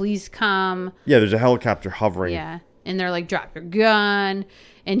you. The police come." Yeah, there's a helicopter hovering. Yeah. And they're like, "Drop your gun."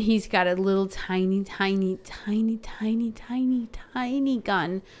 And he's got a little tiny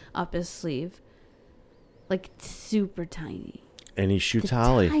gun up his sleeve. Like, super tiny. And he shoots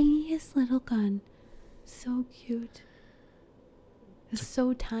Holly. Tiniest little gun. So cute. It's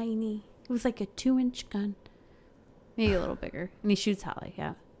so tiny. It was like a 2-inch gun. Maybe a little bigger. And he shoots Holly,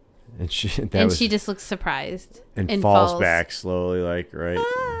 yeah. And she just looks surprised. and falls back slowly, like, right.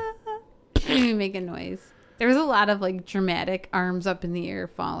 Didn't even make a noise. There was a lot of, like, dramatic arms up in the air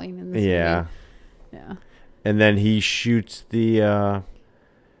falling in this Yeah. movie. Yeah. And then he shoots the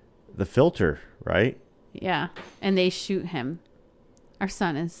filter, right? Yeah. And they shoot him. Our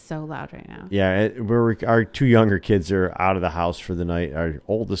son is so loud right now. Yeah, our two younger kids are out of the house for the night. Our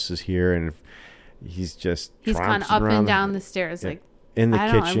oldest is here, and he's gone up and down the stairs, like, in the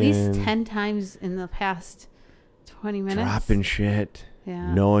I don't kitchen. know, at least 10 times in the past 20 minutes. Dropping shit.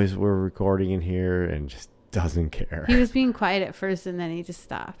 Yeah. Knows we're recording in here and just doesn't care. He was being quiet at first, and then he just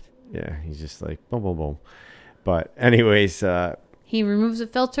stopped. Yeah, he's just like, boom, boom, boom. But anyways, he removes the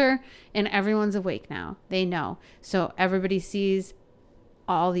filter, and everyone's awake now. They know. So everybody sees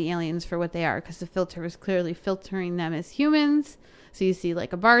all the aliens for what they are, because the filter was clearly filtering them as humans. So you see,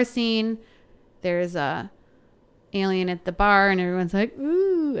 like, a bar scene. There's a alien at the bar, and everyone's like,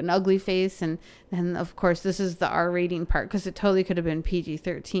 "Ooh," an ugly face. And then, of course, this is the R rating part, because it totally could have been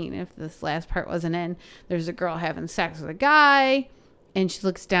PG-13 if this last part wasn't in. There's a girl having sex with a guy, and she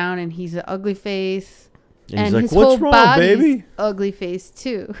looks down, and he's an ugly face. And he's like, his "What's whole wrong, body's baby?" ugly face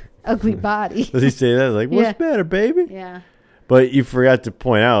too. Ugly body. Does he say that? Like, "What's Yeah. the matter, baby?" Yeah. But you forgot to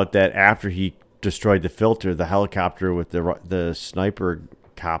point out that after he destroyed the filter, the helicopter with the sniper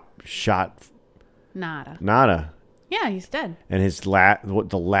cop shot Nada. Nada. Yeah, he's dead. And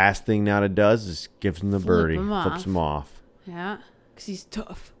the last thing Nada does is gives him the birdie, flips him off. Yeah, because he's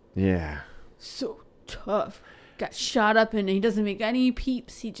tough. Yeah. So tough. Got shot up and he doesn't make any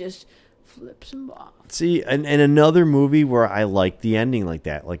peeps. He just flips him off. See, and another movie where I like the ending like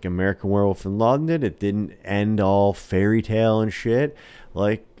that, like American Werewolf in London, it didn't end all fairy tale and shit.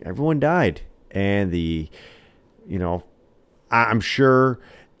 Like, everyone died. And I'm sure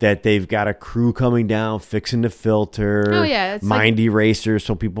that they've got a crew coming down, fixing the filter. Oh, yeah. It's mind erasers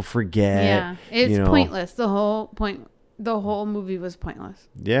so people forget. Yeah. It's pointless. The whole movie was pointless.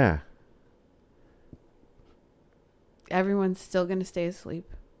 Yeah. Everyone's still going to stay asleep.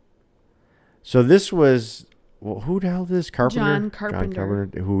 So this was, who the hell is this? Carpenter? John Carpenter.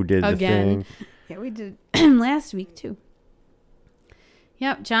 Who did Again. the thing. Yeah, we did last week too.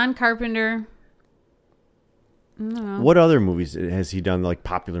 Yep, John Carpenter. I don't know. What other movies has he done, like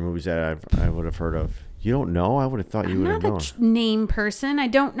popular movies that I would have heard of? You don't know? I would have thought you would have known. I'm not a name person. I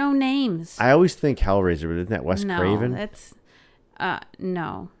don't know names. I always think Hellraiser, but isn't that Wes Craven? No, that's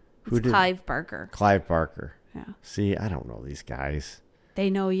no. Who It's did- Clive Barker. Clive Barker. Yeah. See, I don't know these guys. They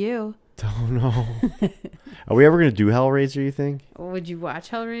know you. Don't know. Are we ever going to do Hellraiser, you think? Would you watch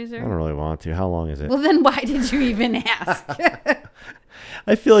Hellraiser? I don't really want to. How long is it? Well, then why did you even ask?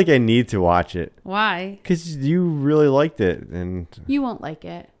 I feel like I need to watch it. Why? Because you really liked it. And You won't like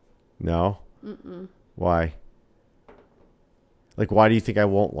it. no? Mm-mm. Why? Like, why do you think I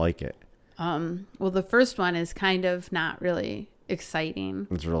won't like it? Well, the first one is kind of not really exciting.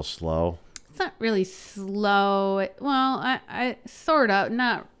 It's real slow. It's not really slow. Well, I sort of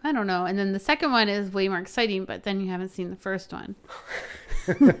not. I don't know. And then the second one is way more exciting, but then you haven't seen the first one.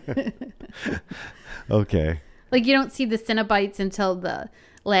 Okay. Like you don't see the Cenobites until the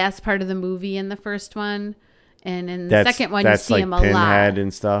last part of the movie in the first one, and in the second one you see like him a Pinhead lot.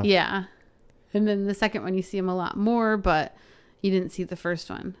 and stuff. Yeah, and then the second one you see him a lot more, but you didn't see the first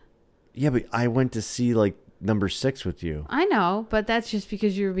one. Yeah, but I went to see like number 6 with you. I know, but that's just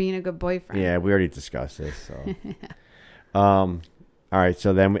because you were being a good boyfriend. Yeah, we already discussed this. So, all right.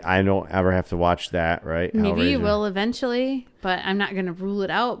 So then I don't ever have to watch that, right? Maybe you Hellraiser. will eventually, but I'm not going to rule it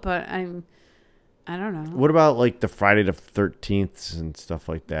out. But I don't know. What about like the Friday the 13th and stuff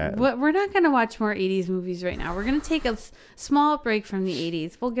like that? We're not going to watch more 80s movies right now. We're going to take a small break from the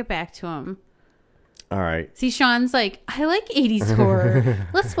 80s. We'll get back to them. All right. See, Sean's like, I like 80s horror.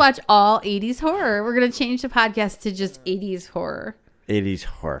 Let's watch all 80s horror. We're going to change the podcast to just 80s horror. 80s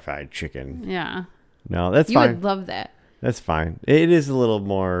horrified chicken. Yeah. No, that's You fine. would love that. That's fine. It is a little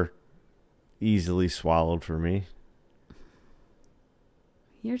more easily swallowed for me.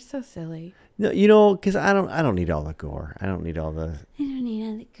 You're so silly. No, because I don't need all the gore. I don't need all the I don't need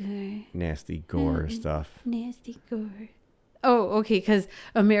all the gore. nasty gore stuff. Nasty gore. Oh, okay, because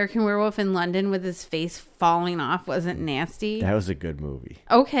American Werewolf in London with his face falling off wasn't nasty. That was a good movie.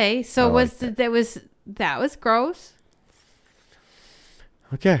 Okay, so I was like that was gross?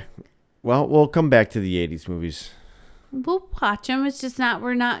 Okay. Well, we'll come back to the 80s movies. We'll watch them. It's just not.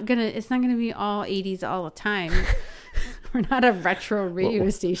 It's not gonna be all 80s all the time. We're not a retro radio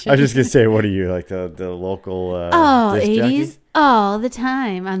station. I was just gonna say, what are you, like the local? all disc 80s jockey? all the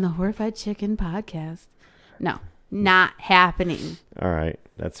time on the Horrified Chicken podcast. No, not happening. All right,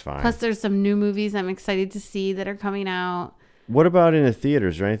 that's fine. Plus, there's some new movies I'm excited to see that are coming out. What about in the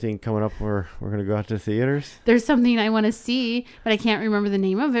theaters? Is there anything coming up where we're gonna go out to theaters? There's something I want to see, but I can't remember the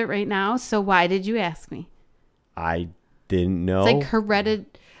name of it right now. So why did you ask me? I didn't know. It's like Hereditary.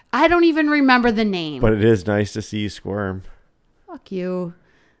 I don't even remember the name. But it is nice to see you squirm. Fuck you.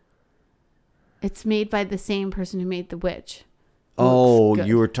 It's made by the same person who made The Witch. Oh, good.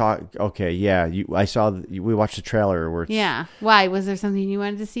 you were talking. Okay, yeah. I saw. We watched the trailer where it's. Yeah. Why? Was there something you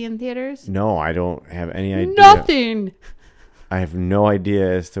wanted to see in theaters? No, I don't have any idea. Nothing. I have no idea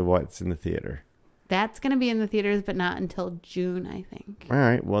as to what's in the theater. That's going to be in the theaters, but not until June, I think. All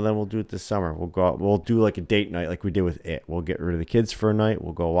right. Well, then we'll do it this summer. We'll go out. We'll do like a date night like we did with It. We'll get rid of the kids for a night.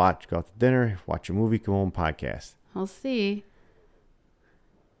 We'll go out to dinner, watch a movie, come home, podcast. We'll see.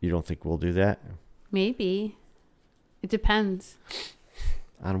 You don't think we'll do that? Maybe. It depends.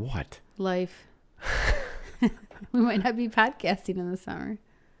 On what? Life. We might not be podcasting in the summer.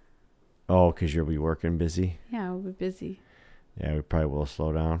 Oh, because you'll be working busy? Yeah, we'll be busy. Yeah, we probably will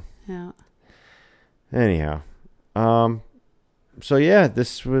slow down. Yeah. Anyhow. So yeah,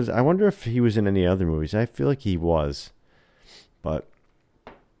 this was, I wonder if he was in any other movies. I feel like he was. But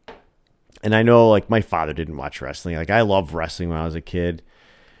And I know, like, my father didn't watch wrestling. Like, I loved wrestling when I was a kid.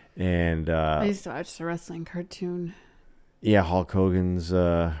 And, I used to watch the wrestling cartoon. yeah, Hulk Hogan's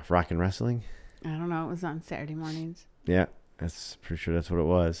Rockin' Wrestling. I don't know. It was on Saturday mornings. Yeah, that's pretty sure that's what it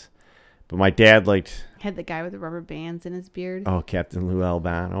was. But my dad liked... Had the guy with the rubber bands in his beard. Oh, Captain Lou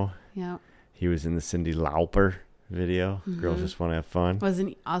Albano. Yeah. He was in the Cyndi Lauper video. Girls Just Want to Have Fun. Wasn't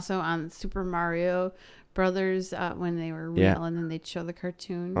he also on Super Mario Brothers when they were real, Yeah. and then they'd show the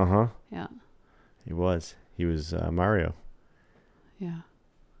cartoon? Uh-huh. Yeah. He was. He was Mario. Yeah.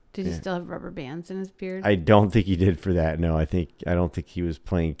 Did he Yeah. still have rubber bands in his beard? I don't think he did for that. No, I don't think he was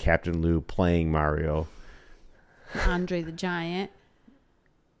playing Captain Lou playing Mario. Andre the Giant.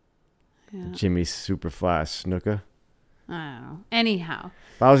 Yeah. Jimmy Superfly Snuka. I don't know. Anyhow.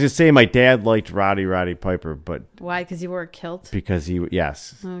 I was gonna say my dad liked Roddy Piper, but Why? Because he wore a kilt? because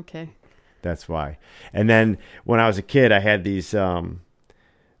yes, Okay. that's why. And then when I was a kid, I had these.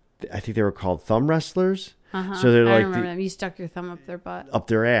 I think they were called thumb wrestlers. Uh-huh. So they're I like remember them. You stuck your thumb up their butt. up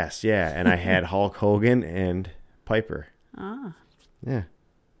their ass, yeah. And I had Hulk Hogan and Piper. Ah, Yeah.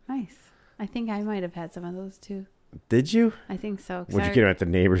 nice. I think I might have had some of those too. Did you? I think so. 'Cause Would you get them at the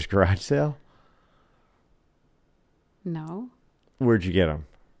neighbor's garage sale? No. Where'd you get them?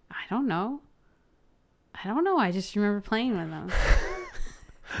 I don't know. I just remember playing with them.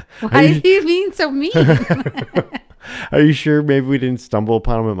 Why do you mean so mean? Are you sure maybe we didn't stumble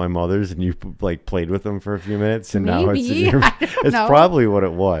upon them at my mother's and you like played with them for a few minutes and now it's in Maybe. your... I don't It's know. probably what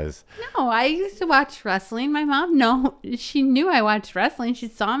it was. No, I used to watch wrestling. My mom, she knew I watched wrestling. She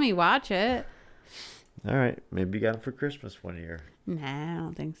saw me watch it. All right, maybe you got them for Christmas one year. Nah, I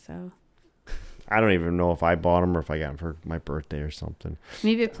don't think so. I don't even know if I bought them or if I got them for my birthday or something.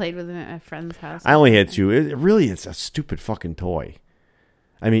 Maybe I played with them at my friend's house. I only had two. It's a stupid fucking toy.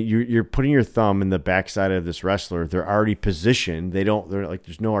 I mean, you're putting your thumb in the backside of this wrestler. They're already positioned. They're like,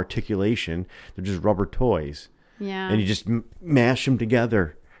 there's no articulation. They're just rubber toys. Yeah. And you just mash them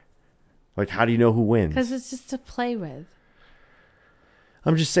together. Like, how do you know who wins? Because it's just to play with.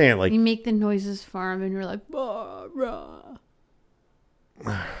 I'm just saying, like, You make the noises for them and you're like, rah, rah.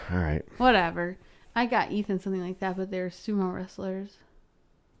 all right. Whatever. I got Ethan something like that, but they're sumo wrestlers.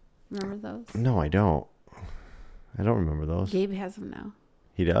 Remember those? No, I don't. I don't remember those. Gabe has them now.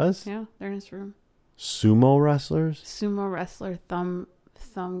 He does? Yeah, they're in his room. Sumo wrestlers? Sumo wrestler thumb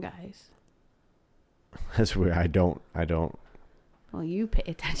guys. That's weird. I don't. Well, you pay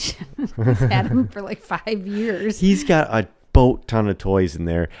attention. He's had them for like 5 years. He's got a boat ton of toys in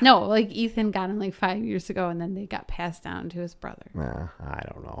there. No, like Ethan got them like 5 years ago, and then they got passed down to his brother. I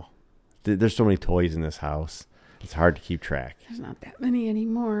don't know. There's so many toys in this house. It's hard to keep track. There's not that many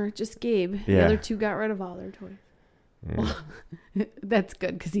anymore. Just Gabe. The Yeah. other two got rid of all their toys. Yeah. Well, that's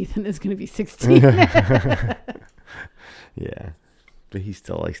good because Ethan is going to be 16. Yeah. But he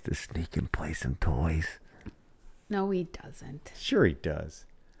still likes to sneak and play some toys. No, he doesn't. Sure he does.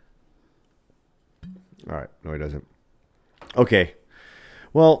 All right. No, he doesn't. Okay.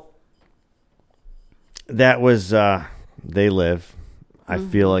 Well, that was They Live. I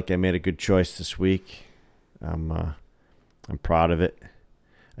feel like I made a good choice this week. I'm proud of it.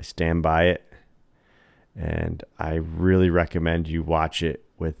 I stand by it. And I really recommend you watch it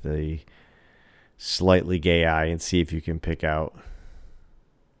with a slightly gay eye and see if you can pick out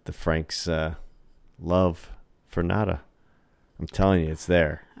the Frank's love for Nada. I'm telling you, it's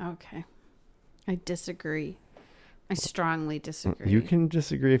there. Okay. I disagree. I strongly disagree. You can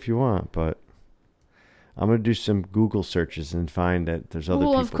disagree if you want, but I'm going to do some Google searches and find that there's other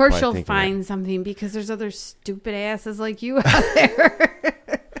people. Well, of course probably you'll thinking find something because there's other stupid asses like you out there.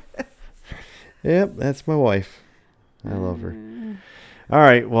 Yep, that's my wife. I love her. All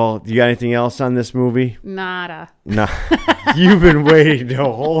right, well, you got anything else on this movie? Nada. No. You've been waiting the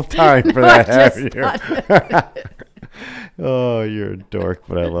whole time for that, haven't you? Oh, you're a dork,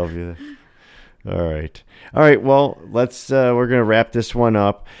 but I love you. All right. Well, let's. We're gonna wrap this one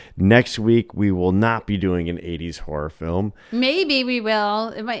up. Next week we will not be doing an '80s horror film. Maybe we will.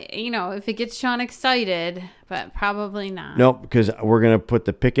 It might, if it gets Sean excited, but probably not. Nope, because we're gonna put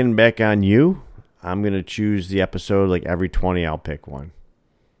the picking back on you. I'm gonna choose the episode. Like every 20, I'll pick one.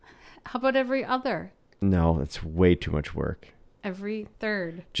 How about every other? No, that's way too much work. Every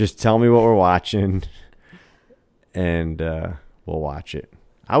third. Just tell me what we're watching, and we'll watch it.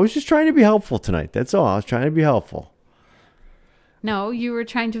 I was just trying to be helpful tonight. That's all. I was trying to be helpful. No, you were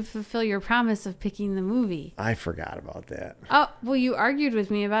trying to fulfill your promise of picking the movie. I forgot about that. Oh, well, you argued with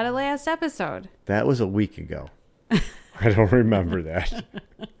me about it last episode. That was a week ago. I don't remember that.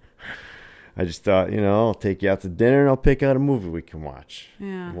 I just thought, I'll take you out to dinner and I'll pick out a movie we can watch.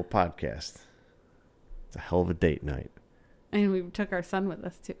 Yeah. And we'll podcast. It's a hell of a date night. And we took our son with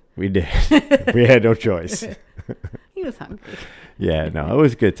us, too. We did. We had no choice. He was hungry. Yeah, no, it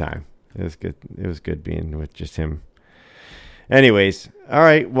was a good time. It was good. It was good being with just him. Anyways, all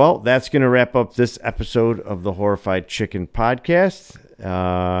right. Well, that's going to wrap up this episode of the Horrified Chicken podcast.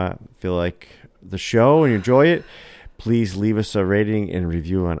 If you like the show and you enjoy it, please leave us a rating and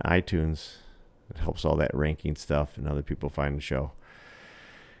review on iTunes. It helps all that ranking stuff and other people find the show.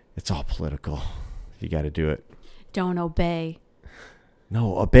 It's all political. You got to do it. Don't obey.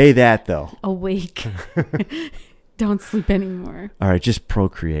 No, obey that, though. Awake. Don't sleep anymore. All right, just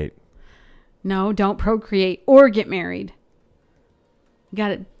procreate. No, don't procreate or get married.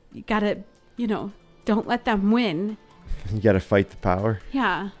 You gotta, don't let them win. You got to fight the power?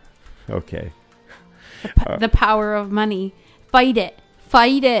 Yeah. Okay. The power of money. Fight it.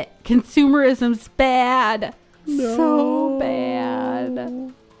 Fight it. Consumerism's bad. No. So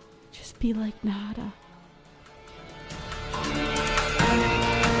bad. Just be like Nada.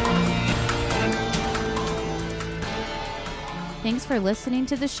 Thanks for listening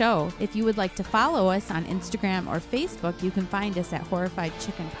to the show. If you would like to follow us on Instagram or Facebook, you can find us at Horrified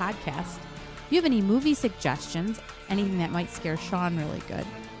Chicken Podcast. If you have any movie suggestions, anything that might scare Sean really good,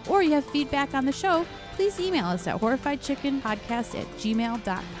 or you have feedback on the show, please email us at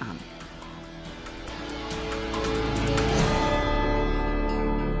horrifiedchickenpodcast@gmail.com.